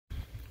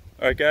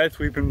Alright guys,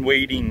 we've been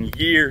waiting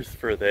years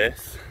for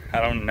this.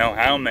 I don't know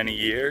how many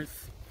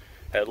years.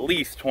 At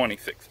least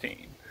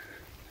 2016.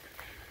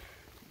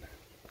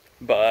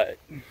 But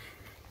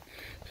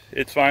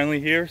it's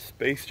finally here.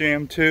 Space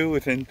Jam 2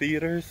 is in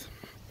theaters.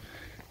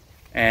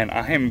 And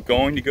I am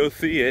going to go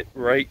see it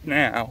right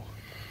now.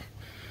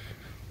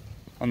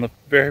 On the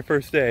very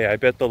first day. I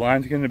bet the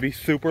line's going to be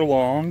super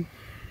long.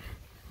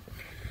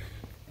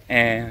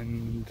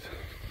 And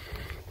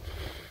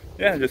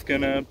yeah, just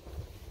gonna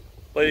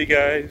let you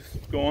guys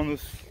go on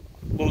this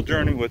little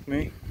journey with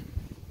me.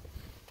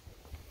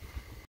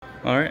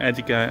 Alright, as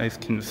you guys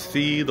can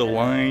see, the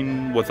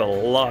line was a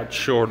lot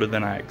shorter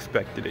than I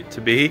expected it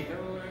to be.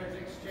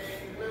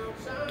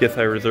 Guess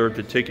I reserved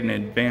a ticket in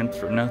advance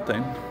for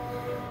nothing.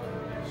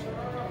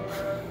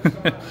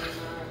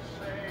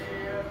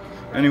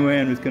 Anyway,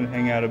 I'm just gonna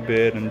hang out a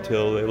bit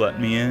until they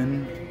let me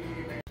in.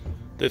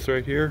 This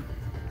right here,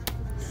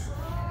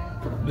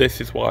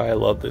 this is why I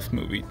love this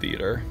movie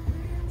theater.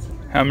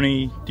 How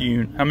many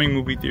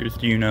movie theaters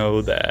do you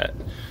know that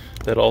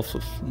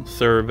also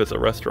serve as a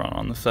restaurant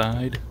on the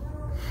side?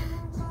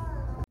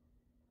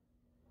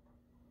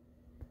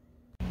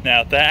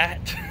 Now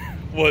that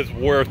was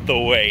worth the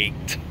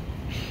wait.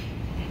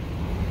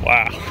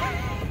 Wow.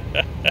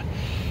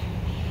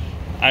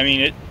 I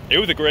mean, it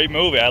was a great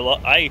movie.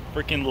 I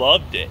freaking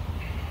loved it.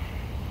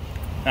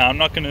 Now I'm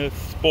not gonna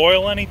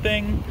spoil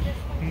anything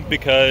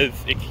because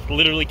it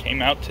literally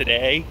came out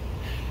today.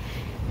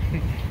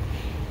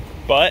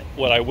 But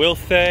what I will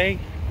say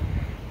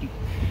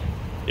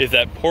is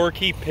that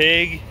Porky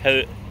Pig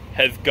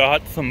has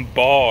got some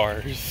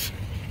bars.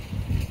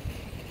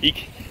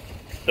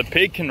 The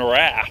pig can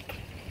rap.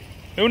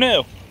 Who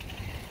knew?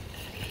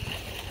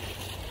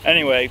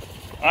 Anyway,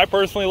 I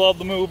personally love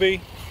the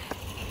movie,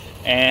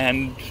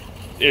 and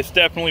it's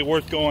definitely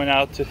worth going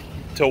out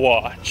to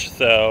watch.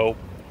 So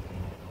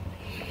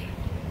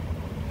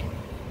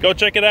go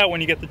check it out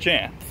when you get the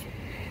chance.